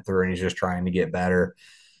stuff he went through and he's just trying to get better.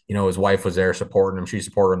 His wife was there supporting him. She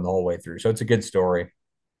supported him the whole way through. So it's a good story.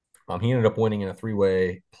 He ended up winning in a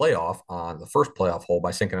three-way playoff on the first playoff hole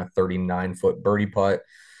by sinking a 39-foot birdie putt.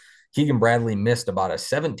 Keegan Bradley missed about a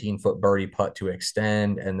 17-foot birdie putt to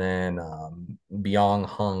extend, and then Byung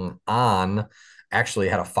Hung An actually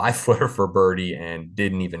had a 5-footer for birdie and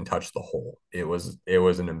didn't even touch the hole. It was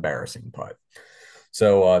an embarrassing putt.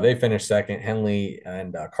 So they finished second. Henley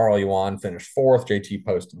and Carl Yuan finished fourth. JT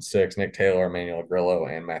Poston sixth. Nick Taylor, Emmanuel Grillo,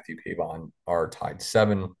 and Matthew Pavon are tied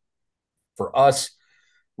seven. For us,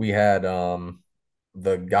 we had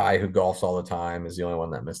the guy who golfs all the time is the only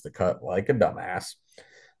one that missed the cut like a dumbass.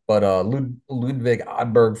 But Ludwig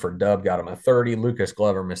Odberg for Dub got him a 30. Lucas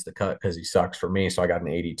Glover missed the cut because he sucks for me, so I got an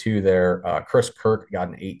 82 there. Chris Kirk got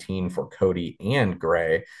an 18 for Cody and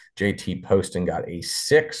Gray. JT Poston got a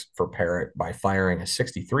 6 for Parrott by firing a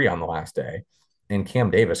 63 on the last day. and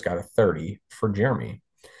Cam Davis got a 30 for Jeremy.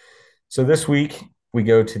 So this week we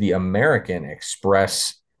go to the American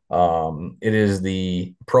Express. It is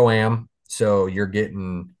the Pro Am, so you're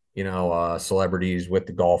getting celebrities with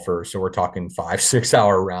the golfers. So we're talking 5 6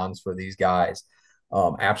 hour rounds for these guys.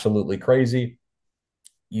 Absolutely crazy.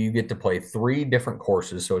 You get to play 3 different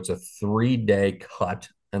courses, so it's a 3 day cut,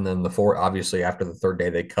 and then the four obviously after the third day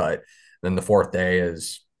they cut. Then the fourth day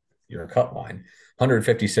is your cut line.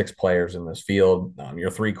 156 players in this field.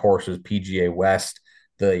 Your 3 courses: PGA West,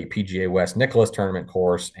 the PGA West Nicholas Tournament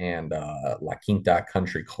course, and La Quinta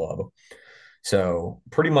Country Club. So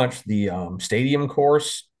pretty much the stadium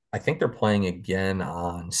course. I think they're playing again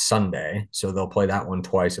on Sunday, so they'll play that one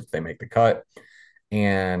twice if they make the cut.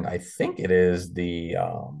 And I think it is it's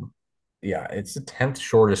the 10th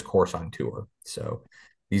shortest course on tour. So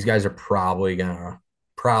these guys are probably gonna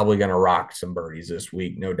rock some birdies this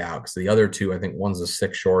week, no doubt. Because the other two, I think one's the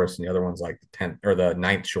 6th shortest, and the other one's like the 10th or the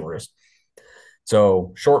 9th shortest.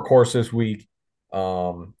 So short course this week.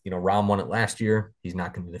 Rahm won it last year. He's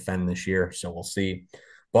not going to defend this year, so we'll see.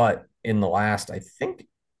 But in the last, I think,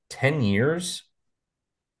 10 years,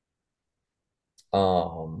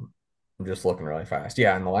 I'm just looking really fast.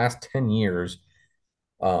 Yeah, in the last 10 years,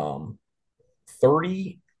 um,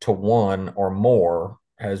 30 to 1 or more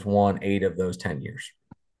has won 8 of those 10 years.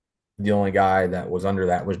 The only guy that was under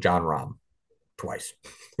that was John Rahm twice.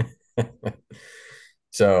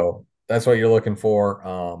 So that's what you're looking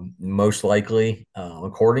for. Most likely,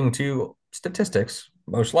 according to statistics,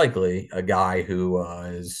 most likely a guy who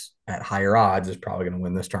is at higher odds is probably going to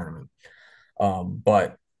win this tournament.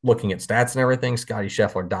 But looking at stats and everything, Scotty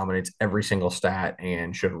Scheffler dominates every single stat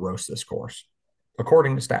and should roast this course,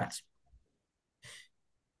 according to stats.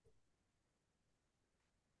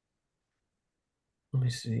 Let me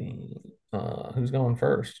see. Who's going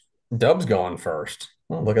first? Dub's going first.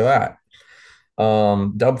 Oh, look at that.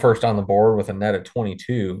 Dub first on the board with a net of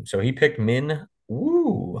 22. So he picked Min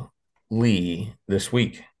Woo Lee this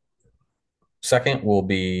week. Second will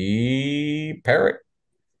be Parrot,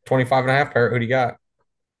 25 and a half. Parrot, who do you got?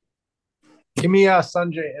 Give me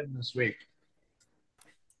Sanjay in this week.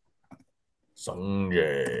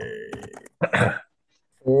 Sanjay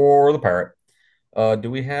for the Parrot. Do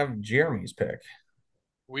we have Jeremy's pick?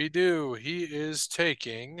 We do. He is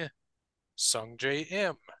taking Sungjae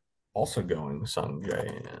Im. Also going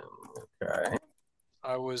Sanjay. Okay.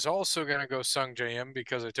 I was also going to go Sungjae Im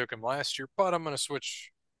because I took him last year, but I'm going to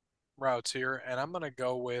switch routes here, and I'm going to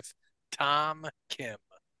go with Tom Kim.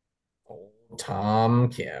 Tom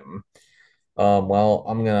Kim. Well,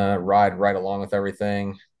 I'm gonna ride right along with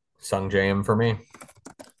everything. Sungjae Im for me.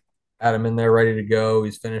 Had him in there ready to go.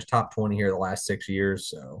 He's finished top 20 here the last 6 years,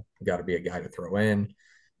 so got to be a guy to throw in.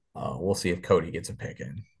 We'll see if Cody gets a pick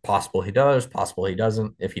in. Possible he does, possible he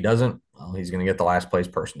doesn't. If he doesn't, well, he's going to get the last place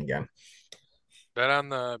person again. Bet on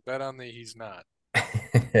the he's not.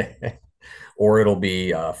 Or it'll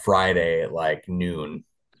be Friday at like noon.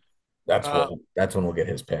 That's when we'll get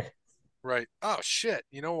his pick. Right. Oh shit.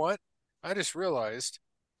 You know what? I just realized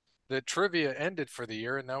that trivia ended for the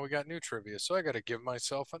year and now we got new trivia. So I got to give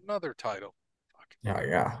myself another title. Fuck.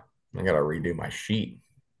 Yeah. I got to redo my sheet.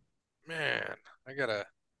 Man, I got to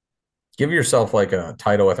give yourself like a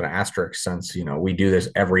title with an asterisk since, we do this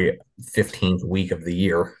every 15th week of the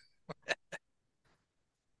year.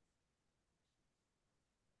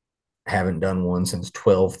 Haven't done one since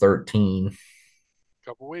 12/13.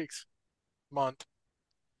 Couple weeks, month.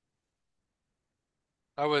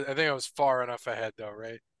 I think I was far enough ahead though,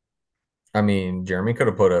 right? I mean, Jeremy could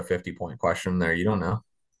have put a 50-point question there. You don't know.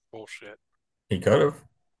 Bullshit. He could have.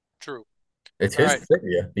 True. It's All his right.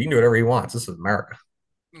 trivia. He can do whatever he wants. This is America.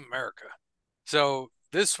 America. So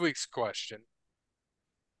this week's question.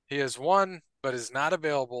 He has won, but is not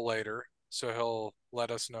available later, so he'll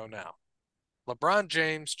let us know now. LeBron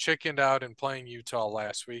James chickened out in playing Utah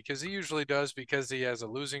last week, as he usually does because he has a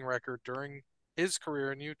losing record during his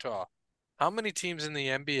career in Utah. How many teams in the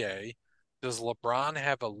NBA does LeBron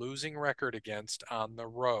have a losing record against on the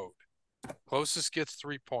road? Closest gets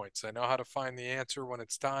 3 points. I know how to find the answer when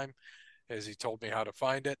it's time, as he told me how to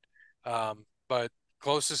find it. But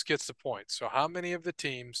closest gets the points. So how many of the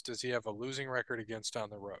teams does he have a losing record against on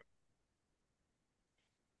the road?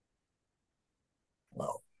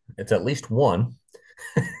 Well, it's at least one.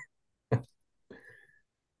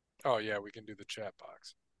 Oh, yeah, we can do the chat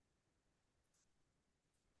box.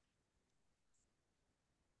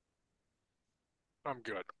 I'm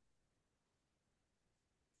good.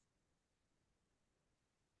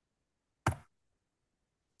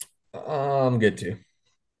 I'm good too.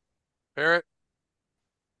 Barrett?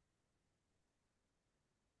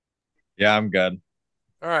 Yeah, I'm good.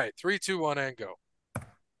 All right, 3, 2, 1, and go.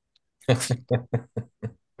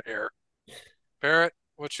 Fair. Parrot,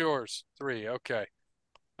 what's yours? 3. Okay.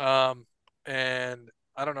 Um, and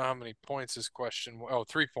I don't know how many points this question. Oh,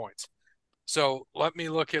 3 points. So let me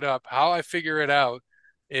look it up. How I figure it out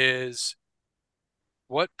is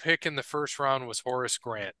what pick in the first round was Horace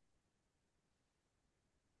Grant?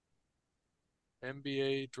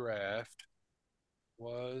 NBA draft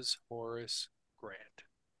was Horace Grant.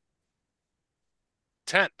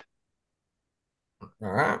 10th. All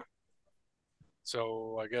right.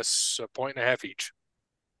 So I guess a point and a half each.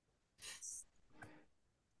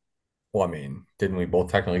 Well, I mean, didn't we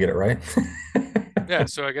both technically get it right? Yeah,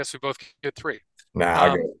 so I guess we both get 3.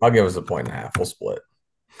 Nah, Um, I'll give us a point and a half. We'll split.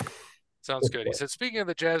 Sounds good. He said, speaking of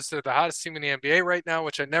the Jazz, they're the hottest team in the NBA right now,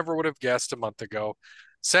 which I never would have guessed a month ago.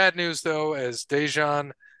 Sad news, though, as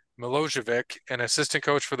Dejan Milojevic, an assistant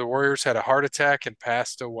coach for the Warriors, had a heart attack and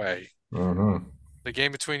passed away. Mm-hmm. The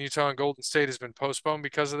game between Utah and Golden State has been postponed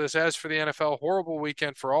because of this. As for the NFL, horrible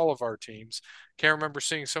weekend for all of our teams. Can't remember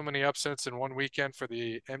seeing so many upsets in one weekend for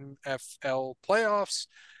the NFL playoffs.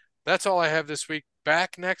 That's all I have this week.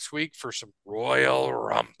 Back next week for some Royal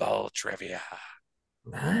Rumble trivia.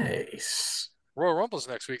 Nice. Royal Rumble's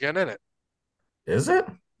next weekend, isn't it? Is it?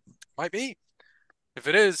 Might be. If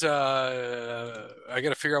it is, I got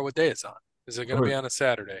to figure out what day it's on. Is it going to be on a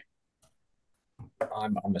Saturday?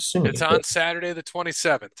 I'm assuming It's on Saturday the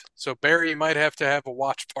 27th. So Barry might have to have a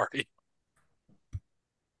watch party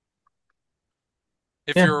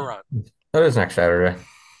if Yeah, you're around. that is next Saturday.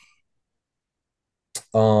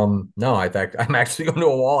 No, I think I'm actually going to a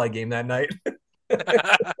walleye game that night.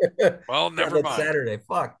 Well, Yeah, never that's mind. Saturday.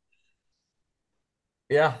 Fuck.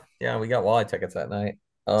 Yeah, we got walleye tickets that night.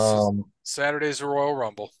 Saturday's a Royal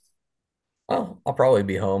Rumble. Well, I'll probably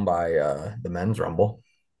be home by the men's rumble.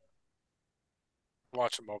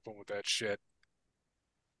 Watch them open with that shit.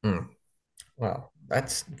 Hmm. Well,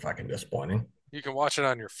 that's fucking disappointing. You can watch it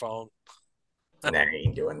on your phone. Nah, I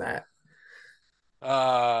ain't doing that.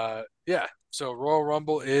 Yeah. So Royal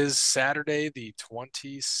Rumble is Saturday the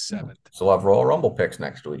 27th. So we'll have Royal Rumble picks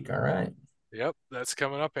next week. All right. Yep, that's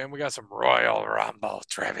coming up, and we got some Royal Rumble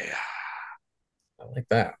trivia. I like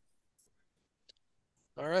that.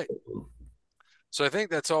 All right. So I think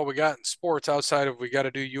that's all we got in sports outside of we got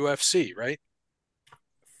to do UFC, right?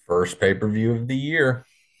 First pay-per-view of the year.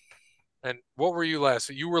 And what were you last?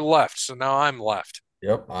 You were left, so now I'm left.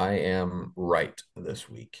 Yep, I am right this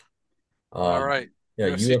week. All right. Yeah,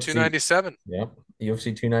 UFC 297. Yep,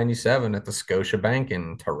 UFC 297 at the Scotiabank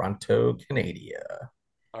in Toronto, Canada.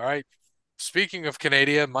 All right. Speaking of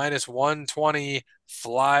Canada, minus 120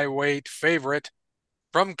 flyweight favorite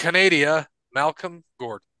from Canada, Malcolm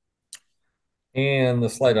Gordon. And the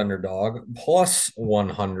slight underdog, plus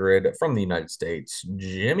 100 from the United States,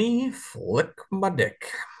 Jimmy Flick My Dick.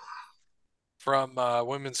 From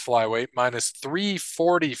women's flyweight, minus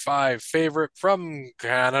 345 favorite from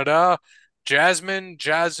Canada, Jasmine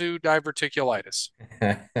Jazu diverticulitis.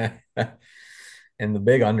 And the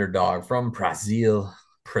big underdog from Brazil,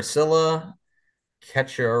 Priscilla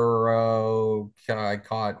Ketchero. I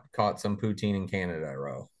caught some poutine in Canada,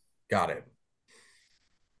 row. Got it.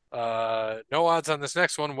 No odds on this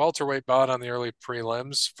next one. Welterweight bout on the early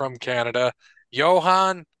prelims from Canada.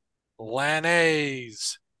 Johan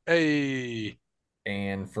Lanez. Hey.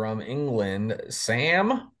 And from England,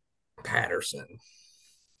 Sam Patterson.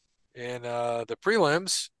 In the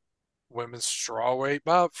prelims, women's strawweight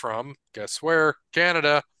bout from, guess where?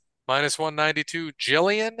 Canada. Minus 192,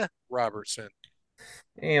 Jillian Robertson.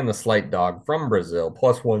 And the slight dog from Brazil,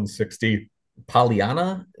 plus 160,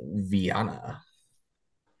 Poliana Viana.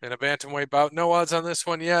 In a bantamweight bout, no odds on this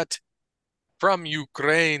one yet. From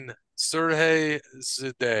Ukraine, Sergey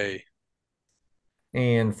Zidane.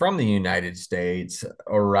 And from the United States,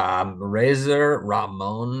 Razor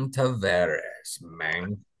Ramon Tavares,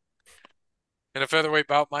 man. In a featherweight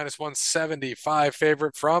bout, minus 175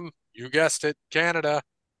 favorite from, you guessed it, Canada,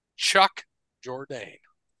 Chuck Jourdain.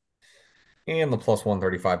 And the plus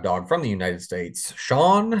 135 dog from the United States,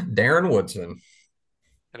 Sean Darren Woodson.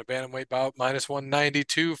 In a bantamweight bout, minus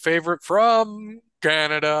 192 favorite from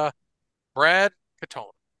Canada, Brad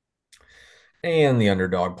Katona. And the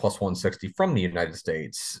underdog plus 160 from the United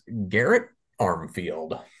States, Garrett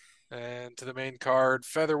Armfield. And to the main card,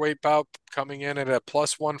 featherweight bout coming in at a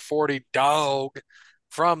plus 140 dog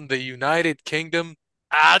from the United Kingdom,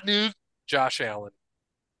 Anu Josh Allen.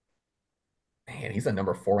 Man, he's a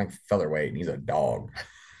number 4 ranked featherweight, and he's a dog.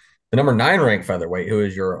 The number 9 ranked featherweight, who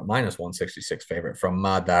is your minus 166 favorite from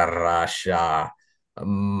Madarasha,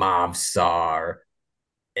 Mavsar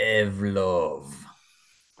Evlov.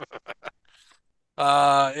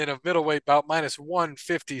 In a middleweight bout, minus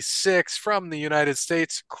 156 from the United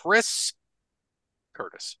States, Chris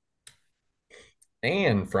Curtis.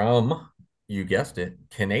 And from, you guessed it,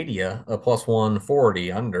 Canada, a plus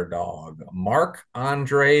 140 underdog,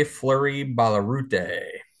 Marc-Andre Fleury Ballarute.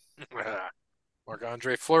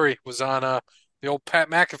 Marc-Andre Fleury was on the old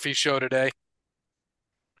Pat McAfee show today.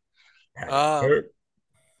 Um,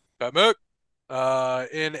 Pat Mc,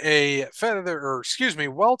 in a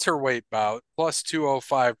welterweight bout, plus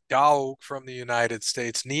 205 dog from the United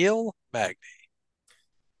States, Neil Magny.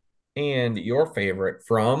 And your favorite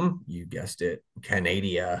from, you guessed it,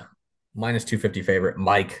 Canada, minus 250 favorite,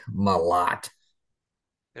 Mike Malott.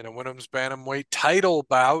 In a women's bantamweight title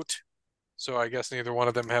bout. So I guess neither one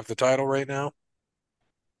of them have the title right now.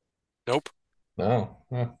 Nope. No.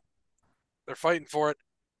 They're fighting for it.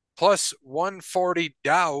 Plus 140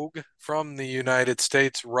 dog from the United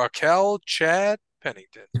States, Raquel Chad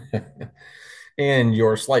Pennington. And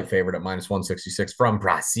your slight favorite at minus 166 from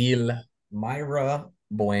Brazil, Myra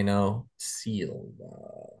Bueno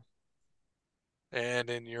Silva. And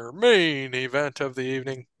in your main event of the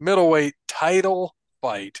evening, middleweight title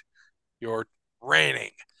fight, your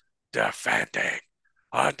reigning, defending,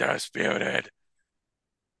 undisputed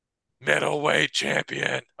middleweight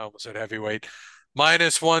champion, I almost said heavyweight,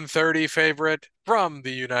 minus 130 favorite from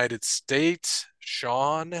the United States,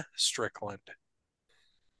 Sean Strickland.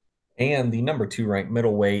 And the number 2 ranked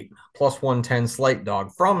middleweight, plus 110 slight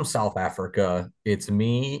dog from South Africa. It's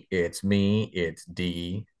DDP.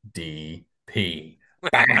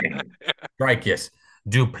 Bang. Dricus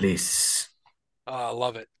Duplessis. I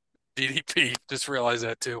love it. DDP. Just realized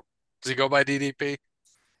that too. Does he go by DDP?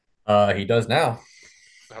 He does now.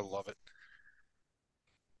 I love it.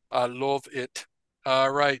 I love it.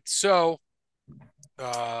 All right. So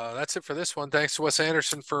that's it for this one. Thanks to Wes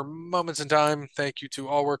Anderson for Moments in Time. Thank you to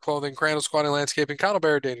All Work Clothing, Crandall Squatting Landscaping,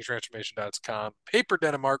 Connellberry, DaniTransformation.com, Paper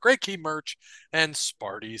Denimar, Great Key Merch, and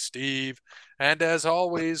Sparty Steve. And as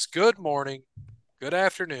always, good morning, good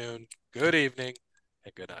afternoon, good evening,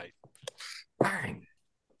 and good night. Bang.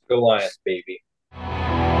 Go Lions, baby.